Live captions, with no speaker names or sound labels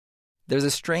There's a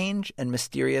strange and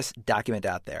mysterious document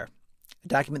out there, a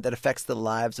document that affects the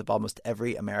lives of almost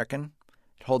every American.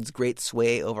 It holds great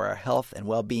sway over our health and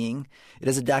well-being. It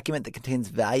is a document that contains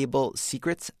valuable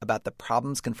secrets about the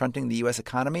problems confronting the U.S.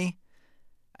 economy.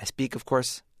 I speak, of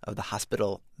course, of the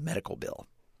hospital medical bill.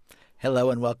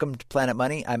 Hello and welcome to Planet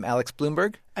Money. I'm Alex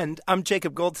Bloomberg. And I'm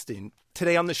Jacob Goldstein.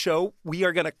 Today on the show, we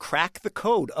are going to crack the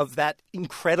code of that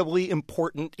incredibly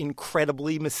important,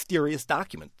 incredibly mysterious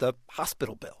document, the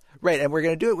hospital bill. Right, and we're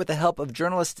going to do it with the help of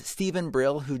journalist Stephen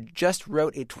Brill, who just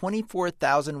wrote a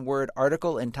 24,000-word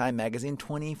article in Time magazine.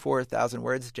 24,000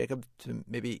 words. Jacob, to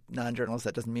maybe non-journalists,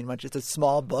 that doesn't mean much. It's a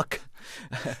small book.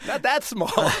 Not that small.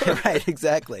 Right,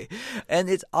 exactly. And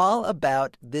it's all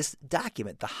about this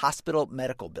document, the hospital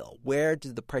medical bill. Where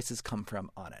do the prices come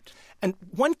from on it? And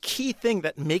one key thing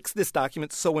that makes this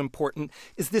document so important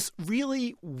is this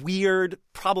really weird,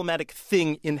 problematic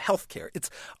thing in healthcare. It's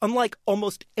unlike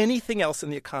almost anything else in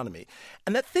the economy.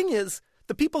 And that thing is,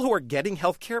 the people who are getting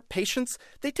healthcare, patients,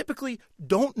 they typically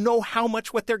don't know how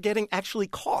much what they're getting actually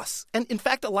costs. And in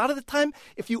fact, a lot of the time,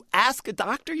 if you ask a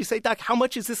doctor, you say, Doc, how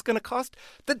much is this going to cost?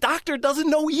 The doctor doesn't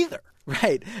know either.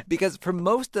 Right, because for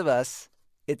most of us,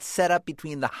 it's set up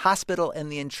between the hospital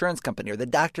and the insurance company, or the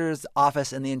doctor's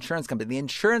office and the insurance company. The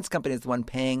insurance company is the one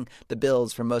paying the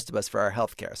bills for most of us for our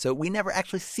health care. So we never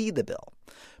actually see the bill.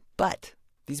 But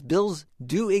these bills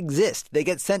do exist. They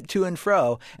get sent to and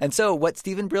fro. And so what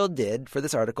Stephen Brill did for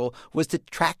this article was to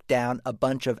track down a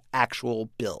bunch of actual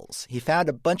bills. He found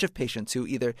a bunch of patients who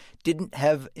either didn't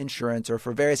have insurance or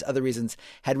for various other reasons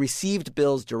had received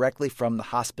bills directly from the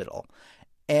hospital.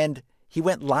 And he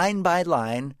went line by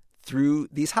line through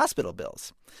these hospital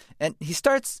bills. And he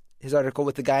starts his article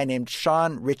with a guy named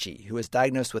Sean Ritchie, who was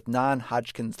diagnosed with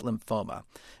non-Hodgkin's lymphoma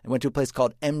and went to a place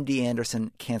called MD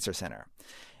Anderson Cancer Center.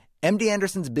 MD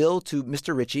Anderson's bill to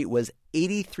Mr. Ritchie was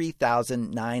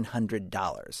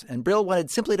 $83,900. And Brill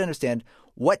wanted simply to understand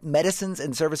what medicines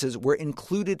and services were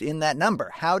included in that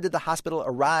number. How did the hospital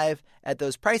arrive at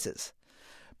those prices?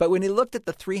 But when he looked at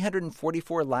the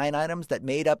 344 line items that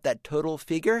made up that total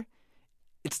figure,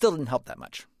 it still didn't help that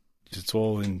much. It's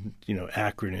all in,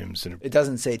 acronyms. And it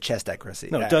doesn't say chest accuracy.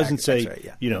 No, it doesn't say,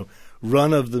 right, yeah.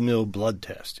 Run-of-the-mill blood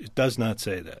test. It does not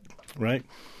say that, right?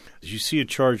 You see a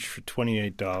charge for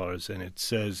 $28, and it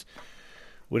says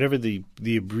whatever the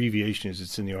abbreviation is,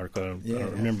 it's in the article. I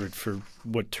don't remember it, for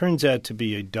what turns out to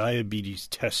be a diabetes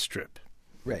test strip.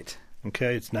 Right.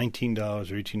 Okay, it's $19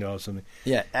 or $18 something.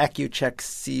 Yeah, Accu-Chek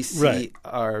CCRV. Right.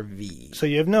 So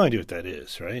you have no idea what that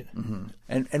is, right? Mm-hmm.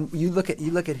 And you look at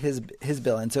his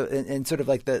bill, and so and sort of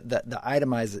like the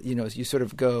itemized, you sort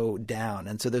of go down,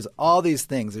 and so there's all these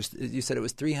things. You said it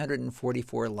was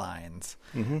 344 lines,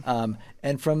 mm-hmm.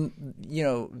 And from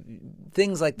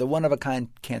things like the one-of-a-kind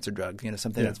cancer drug,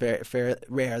 something that's very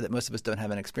rare that most of us don't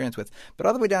have an experience with, but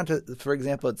all the way down to, for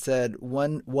example, it said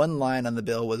one line on the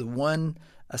bill was one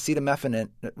acetaminophen.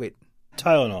 Wait.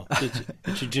 Tylenol.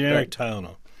 It's a generic right.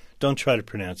 Tylenol. Don't try to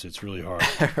pronounce it. It's really hard.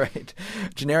 Right.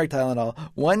 Generic Tylenol.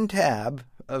 One tab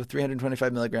of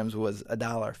 325 milligrams was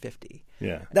 $1.50.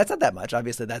 Yeah. That's not that much.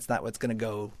 Obviously, that's not what's going to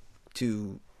go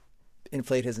to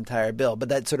inflate his entire bill. But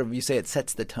that sort of, you say it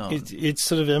sets the tone. It's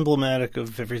sort of emblematic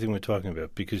of everything we're talking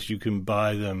about because you can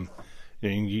buy them.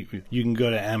 You can go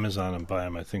to Amazon and buy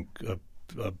them, I think,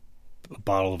 a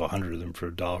bottle of 100 of them for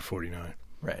 $1.49.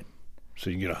 Right. So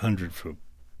you can get 100 for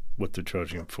what they're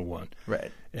charging for one.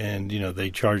 Right. And, they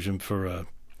charge them for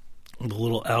the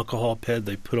little alcohol pad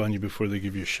they put on you before they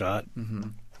give you a shot, mm-hmm.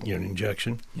 An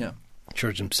injection. Yeah.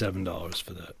 Charge them $7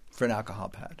 for that. For an alcohol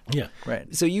pad. Yeah.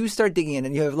 Right. So you start digging in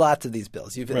and you have lots of these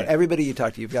bills. Right. Everybody you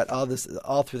talk to, you've got all this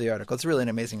all through the article. It's really an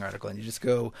amazing article. And you just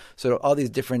go sort of all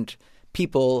these different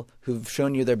people who've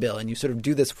shown you their bill, and you sort of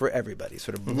do this for everybody,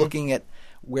 sort of mm-hmm. looking at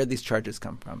where these charges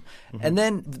come from. Mm-hmm. And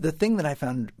then the thing that I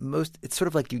found most, it's sort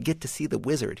of like you get to see the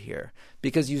wizard here,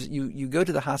 because you go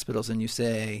to the hospitals and you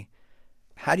say,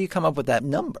 how do you come up with that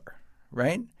number,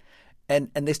 right? And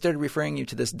they started referring you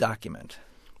to this document.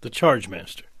 The Charge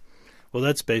Master. Well,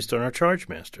 that's based on our Charge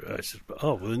Master. I said,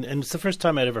 and it's the first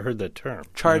time I'd ever heard that term.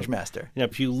 Charge Master.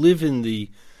 If you live in the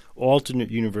alternate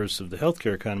universe of the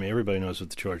healthcare economy, everybody knows what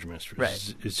the Charge Master is.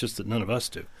 Right. It's just that none of us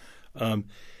do.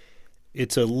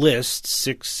 It's a list,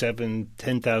 6, 7,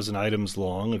 10,000 items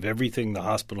long of everything the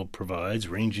hospital provides,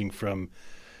 ranging from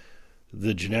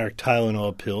the generic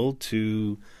Tylenol pill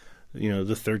to, the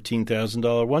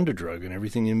 $13,000 wonder drug and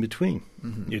everything in between.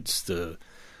 Mm-hmm. It's the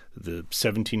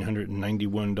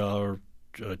 $1,791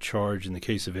 charge in the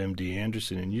case of MD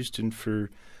Anderson in Houston for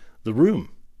the room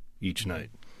each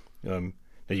night. Now,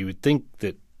 you would think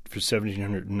that for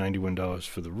 $1,791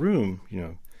 for the room,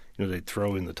 they'd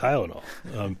throw in the Tylenol.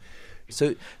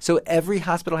 So every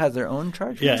hospital has their own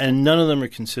charge Yeah, master? and none of them are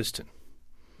consistent.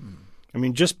 I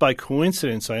mean, just by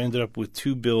coincidence, I ended up with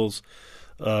two bills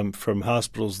from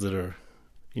hospitals that are,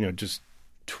 just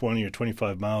 20 or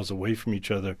 25 miles away from each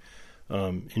other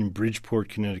in Bridgeport,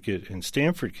 Connecticut, and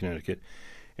Stamford, Connecticut.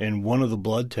 And one of the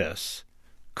blood tests,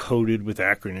 coded with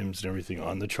acronyms and everything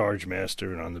on the charge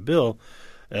master and on the bill,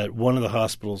 at one of the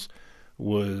hospitals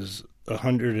was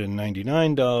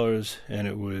 $199, and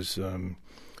it was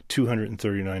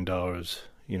 $239,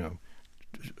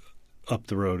 up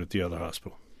the road at the other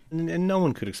hospital. And no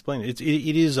one could explain it.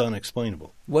 It is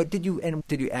unexplainable. Did you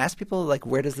ask people, like,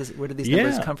 where did these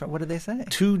numbers come from? What did they say?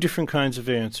 Two different kinds of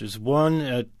answers. One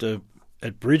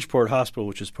at Bridgeport Hospital,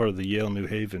 which is part of the Yale New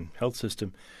Haven health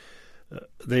system,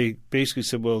 they basically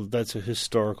said, well, that's a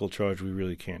historical charge.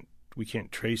 We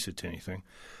can't trace it to anything.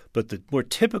 But the more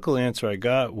typical answer I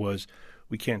got was,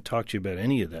 we can't talk to you about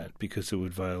any of that because it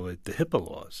would violate the HIPAA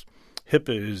laws.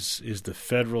 HIPAA is the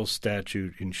federal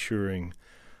statute ensuring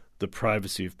the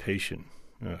privacy of patient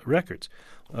records.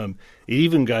 It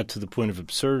even got to the point of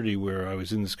absurdity where I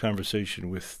was in this conversation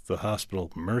with the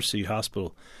hospital, Mercy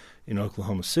Hospital in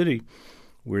Oklahoma City,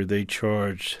 where they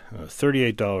charged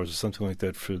 $38 or something like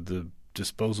that for the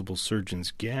disposable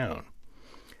surgeon's gown.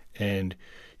 And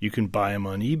you can buy them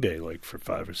on eBay like for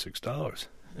 $5 or $6.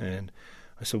 And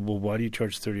I said, well, why do you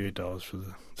charge $38 for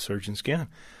the surgeon's gown?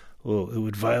 Well, it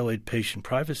would violate patient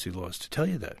privacy laws to tell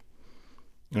you that.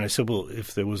 And I said, well,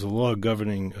 if there was a law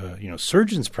governing,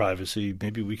 surgeons' privacy,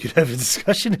 maybe we could have a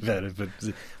discussion about it. But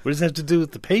what does that have to do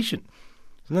with the patient?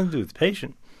 It has nothing to do with the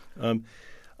patient.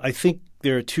 I think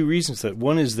there are two reasons that.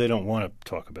 One is they don't want to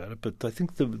talk about it. But I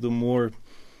think the more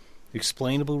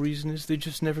explainable reason is they've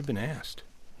just never been asked.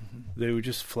 Mm-hmm. They were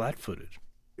just flat-footed.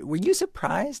 Were you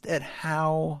surprised at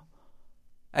how...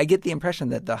 I get the impression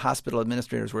that the hospital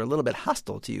administrators were a little bit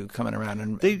hostile to you coming around,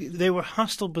 and they were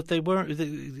hostile, but they weren't.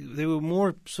 They were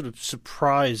more sort of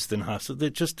surprised than hostile. They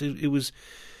just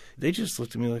They just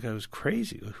looked at me like I was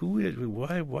crazy.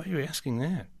 Why are you asking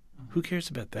that? Who cares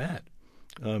about that?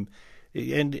 And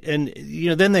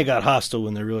then they got hostile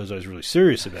when they realized I was really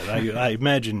serious about it. I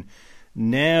imagine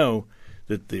now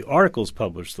that the article's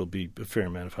published, there'll be a fair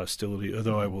amount of hostility.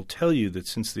 Although I will tell you that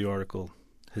since the article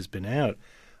has been out,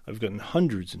 I've gotten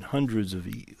hundreds and hundreds of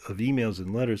emails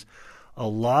and letters, a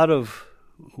lot of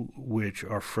which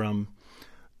are from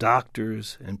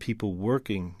doctors and people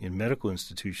working in medical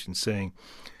institutions saying,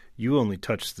 you only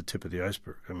touched the tip of the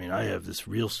iceberg. I mean, I have this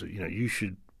real, you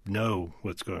should know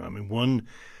what's going on. I mean, one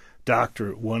doctor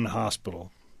at one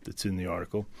hospital that's in the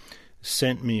article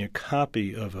sent me a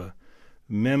copy of a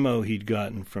memo he'd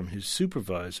gotten from his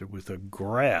supervisor with a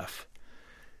graph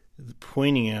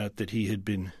pointing out that he had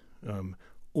been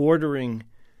ordering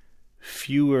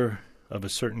fewer of a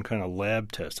certain kind of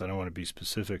lab test. I don't want to be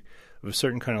specific, of a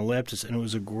certain kind of lab test. And it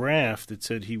was a graph that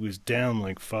said he was down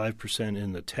like 5%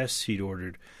 in the tests he'd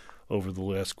ordered over the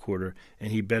last quarter,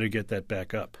 and he better get that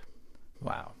back up.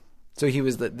 Wow. So he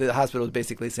was the hospital was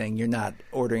basically saying, you're not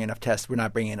ordering enough tests, we're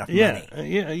not bringing enough money.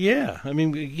 Yeah. I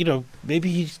mean,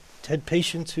 maybe he had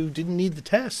patients who didn't need the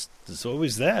test. There's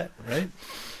always that, right?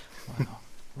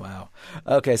 Wow.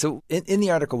 Okay, so in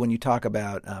the article, when you talk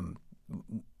about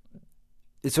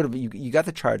it's sort of you got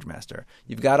the charge master,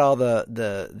 you've got all the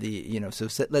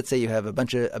so let's say you have a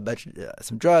bunch of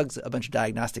some drugs, a bunch of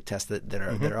diagnostic tests that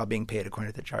are all being paid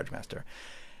according to the charge master.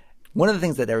 One of the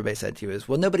things that everybody said to you is,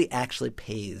 well, nobody actually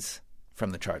pays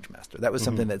from the charge master. That was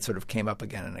something that sort of came up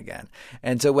again and again.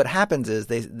 And so what happens is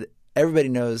everybody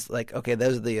knows, like, okay,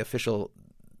 those are the official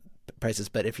prices,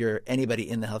 but if you're anybody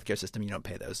in the healthcare system, you don't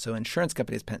pay those. So insurance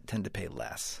companies tend to pay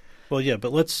less. Well, yeah,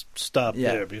 but let's stop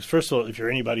there. Because first of all, if you're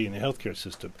anybody in the healthcare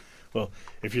system, well,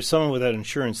 if you're someone without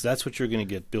insurance, that's what you're going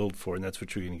to get billed for, and that's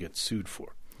what you're going to get sued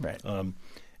for. Right.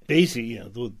 Basically,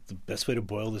 the best way to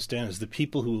boil this down is the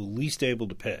people who are least able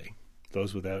to pay,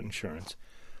 those without insurance,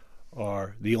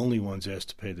 are the only ones asked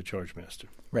to pay the charge master.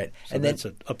 Right. So and that's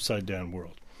an upside-down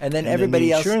world. And then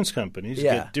everybody else... the insurance companies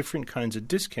get different kinds of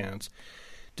discounts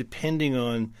depending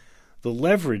on the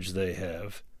leverage they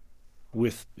have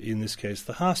with, in this case,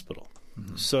 the hospital.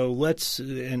 Mm-hmm. So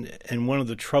and one of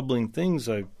the troubling things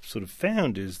I've sort of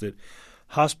found is that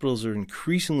hospitals are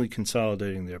increasingly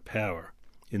consolidating their power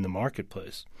in the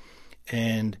marketplace.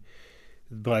 And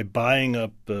by buying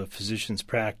up physicians'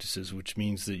 practices, which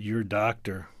means that your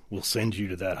doctor will send you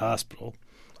to that hospital,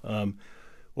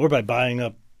 or by buying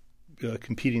up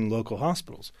competing local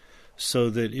hospitals, so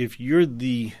that if you're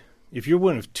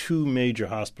one of two major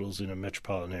hospitals in a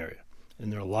metropolitan area,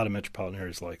 and there are a lot of metropolitan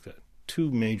areas like that,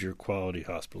 two major quality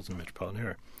hospitals in a metropolitan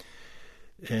area,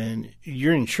 and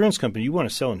you're an insurance company, you want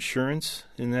to sell insurance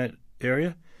in that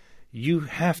area, you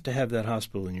have to have that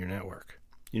hospital in your network.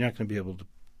 You're not going to be able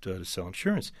to sell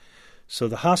insurance. So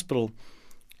the hospital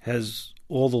has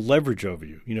all the leverage over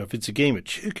you. If it's a game of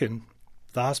chicken,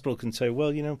 the hospital can say,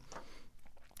 well,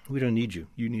 we don't need you.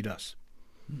 You need us.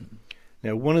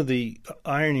 Now, one of the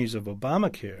ironies of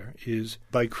Obamacare is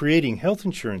by creating health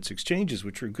insurance exchanges,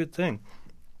 which are a good thing,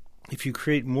 if you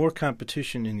create more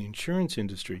competition in the insurance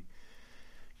industry,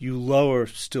 you lower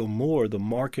still more the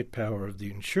market power of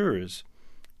the insurers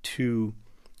to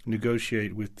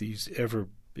negotiate with these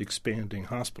ever-expanding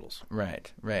hospitals.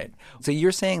 Right. So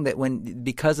you're saying that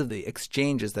because of the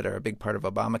exchanges that are a big part of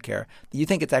Obamacare, you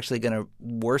think it's actually going to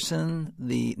worsen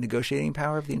the negotiating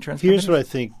power of the insurance companies? Here's what I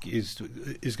think is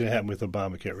going to happen with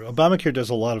Obamacare. Obamacare does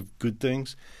a lot of good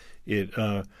things. It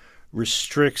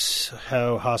restricts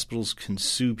how hospitals can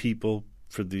sue people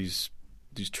for these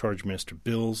charge master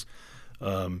bills.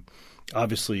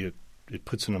 Obviously, it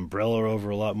puts an umbrella over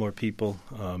a lot more people.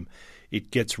 It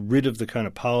gets rid of the kind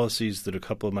of policies that a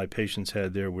couple of my patients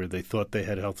had there where they thought they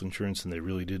had health insurance and they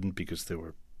really didn't because there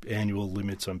were annual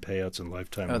limits on payouts and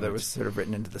lifetime limits. That was sort of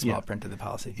written into the small print of the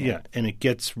policy. Yeah, and it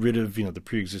gets rid of the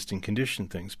pre-existing condition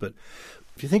things. But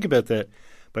if you think about that,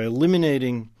 by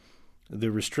eliminating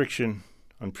the restriction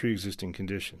on pre-existing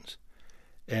conditions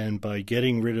and by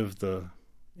getting rid of the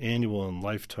annual and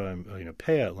lifetime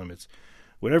payout limits,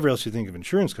 whatever else you think of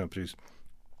insurance companies,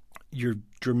 you're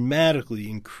dramatically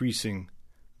increasing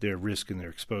their risk and their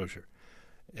exposure.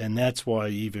 And that's why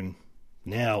even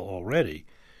now already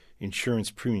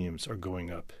insurance premiums are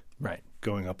going up. Right.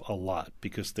 Going up a lot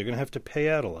because they're going to have to pay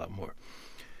out a lot more.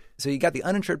 So you got the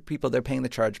uninsured people, they're paying the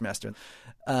charge master.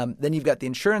 Then you've got the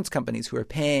insurance companies who are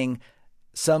paying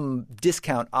some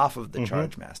discount off of the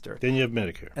charge master. Then you have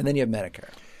Medicare. And then you have Medicare.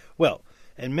 Well,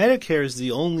 and Medicare is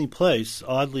the only place,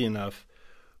 oddly enough,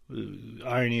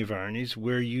 irony of ironies,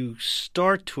 where you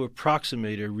start to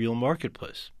approximate a real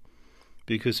marketplace.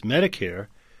 Because Medicare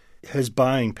has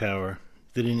buying power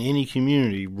that in any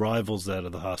community rivals that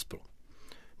of the hospital.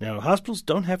 Now, hospitals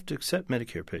don't have to accept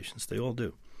Medicare patients. They all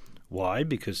do. Why?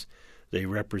 Because they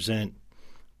represent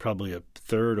probably a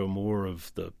third or more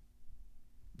of the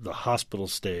hospital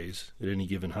stays at any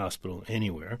given hospital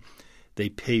anywhere. They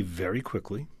pay very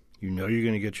quickly. You're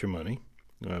going to get your money.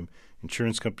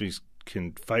 Insurance companies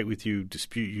can fight with you,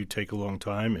 dispute you, take a long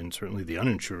time, and certainly the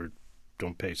uninsured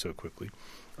don't pay so quickly.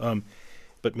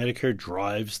 But Medicare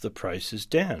drives the prices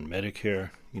down. Medicare,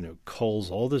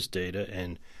 culls all this data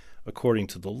and, according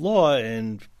to the law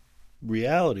and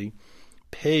reality,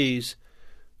 pays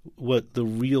what the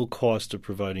real cost of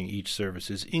providing each service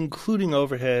is, including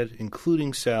overhead,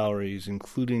 including salaries,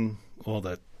 including all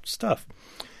that stuff.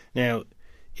 Now,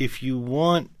 if you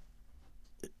want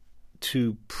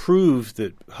to prove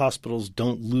that hospitals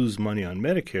don't lose money on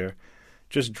Medicare,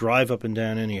 just drive up and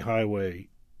down any highway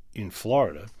in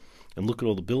Florida and look at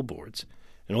all the billboards.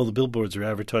 And all the billboards are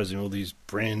advertising all these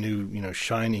brand new,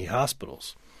 shiny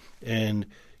hospitals. And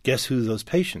guess who those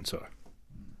patients are?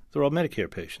 They're all Medicare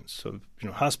patients. So,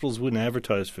 hospitals wouldn't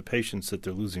advertise for patients that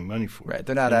they're losing money for. Right.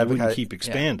 They're not advertising. They wouldn't keep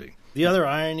expanding. Yeah. The other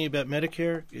irony about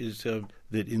Medicare is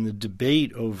that in the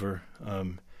debate over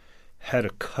how to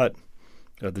cut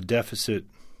the deficit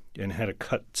and how to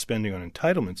cut spending on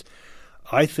entitlements,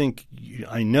 I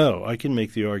can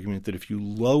make the argument that if you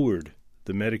lowered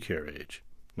the Medicare age,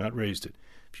 not raised it,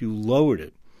 if you lowered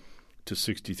it to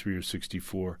 63 or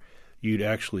 64, you'd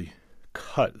actually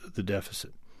cut the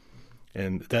deficit.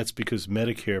 And that's because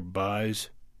Medicare buys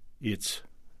its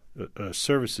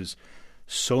services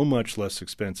so much less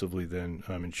expensively than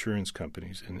insurance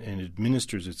companies and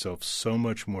administers itself so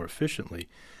much more efficiently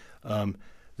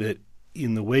that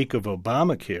in the wake of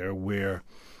Obamacare, where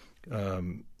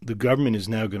the government is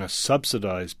now going to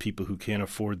subsidize people who can't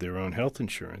afford their own health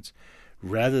insurance,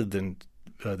 rather than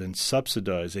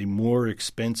subsidize a more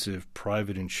expensive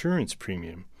private insurance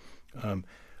premium,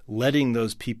 letting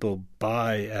those people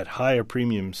buy at higher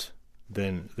premiums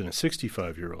than a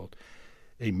 65-year-old,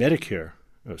 a Medicare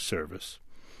service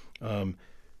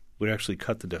would actually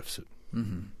cut the deficit,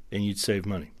 and you'd save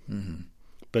money. Mm-hmm.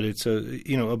 But it's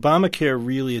Obamacare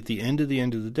really at the end of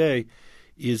the day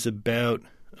is about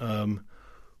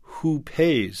who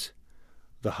pays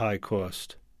the high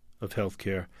cost of health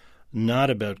care, not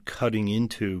about cutting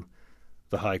into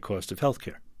the high cost of health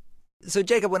care. So,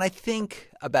 Jacob, when I think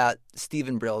about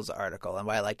Stephen Brill's article and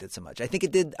why I liked it so much, I think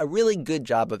it did a really good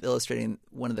job of illustrating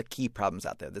one of the key problems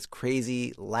out there, this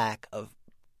crazy lack of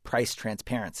price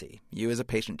transparency. You as a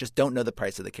patient just don't know the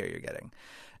price of the care you're getting.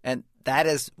 And that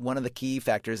is one of the key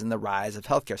factors in the rise of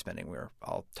healthcare spending we're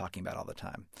all talking about all the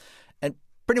time. And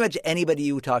pretty much anybody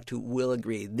you talk to will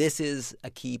agree this is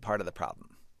a key part of the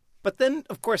problem. But then,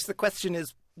 of course, the question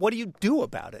is, what do you do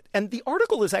about it? And the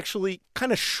article is actually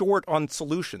kind of short on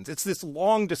solutions. It's this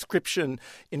long description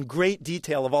in great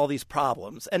detail of all these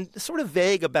problems and sort of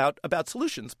vague about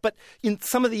solutions. But in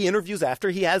some of the interviews after,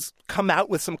 he has come out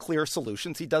with some clear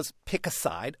solutions. He does pick a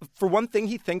side. For one thing,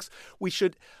 he thinks we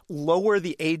should lower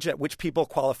the age at which people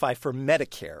qualify for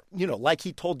Medicare. You know, like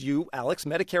he told you, Alex,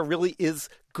 Medicare really is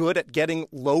good at getting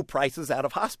low prices out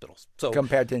of hospitals. So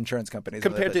compared to insurance companies.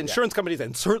 Compared to insurance companies,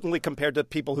 and certainly compared to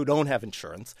people who don't have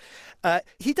insurance.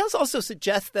 He does also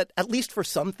suggest that, at least for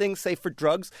some things, say for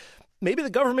drugs, maybe the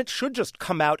government should just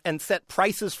come out and set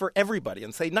prices for everybody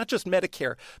and say not just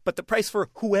Medicare, but the price for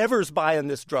whoever's buying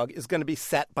this drug is going to be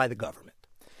set by the government.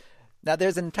 Now,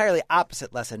 there's an entirely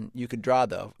opposite lesson you could draw,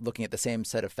 though, looking at the same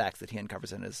set of facts that he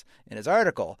uncovers in his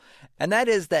article, and that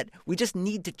is that we just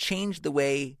need to change the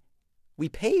way we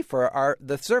pay for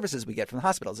the services we get from the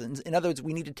hospitals. In other words,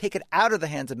 we need to take it out of the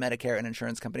hands of Medicare and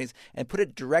insurance companies and put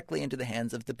it directly into the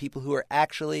hands of the people who are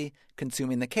actually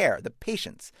consuming the care, the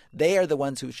patients. They are the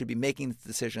ones who should be making the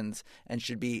decisions and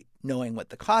should be knowing what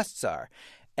the costs are.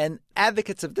 And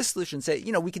advocates of this solution say,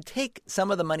 you know, we could take some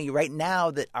of the money right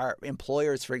now that our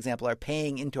employers, for example, are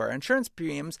paying into our insurance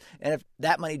premiums, and if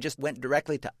that money just went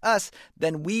directly to us,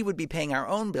 then we would be paying our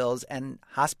own bills, and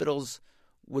hospitals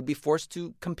would be forced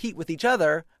to compete with each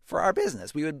other for our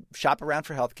business. We would shop around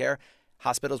for healthcare.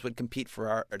 Hospitals would compete for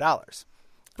our dollars.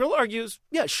 Brill argues,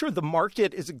 yeah, sure, the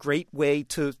market is a great way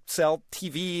to sell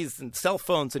TVs and cell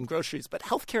phones and groceries, but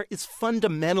healthcare is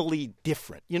fundamentally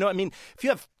different. You know, I mean, if you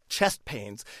have chest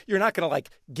pains, you're not going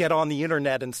to get on the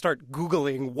internet and start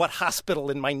Googling what hospital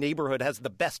in my neighborhood has the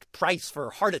best price for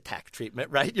heart attack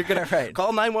treatment, right? You're going to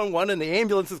call 911 and the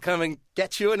ambulance is coming,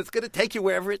 get you, and it's going to take you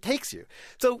wherever it takes you.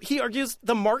 So he argues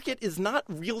the market is not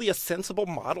really a sensible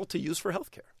model to use for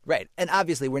healthcare. Right. And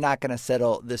obviously we're not going to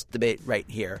settle this debate right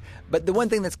here. But the one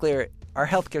thing that's clear, our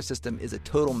healthcare system is a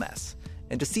total mess.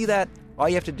 And to see that, all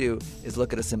you have to do is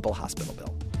look at a simple hospital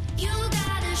bill. You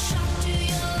got a shock to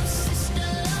your system.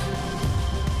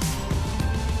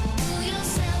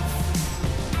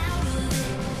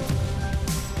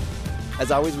 As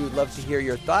always, we would love to hear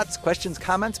your thoughts, questions,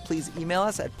 comments. Please email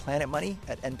us at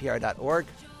planetmoney@npr.org.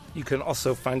 You can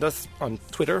also find us on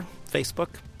Twitter, Facebook,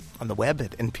 on the web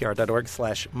at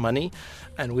npr.org/money.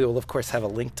 And we will, of course, have a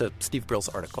link to Steve Brill's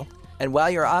article. And while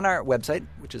you're on our website,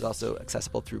 which is also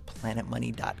accessible through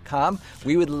planetmoney.com,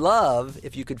 we would love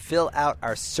if you could fill out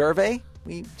our survey.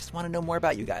 We just want to know more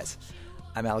about you guys.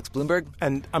 I'm Alex Bloomberg.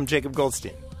 And I'm Jacob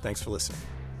Goldstein. Thanks for listening.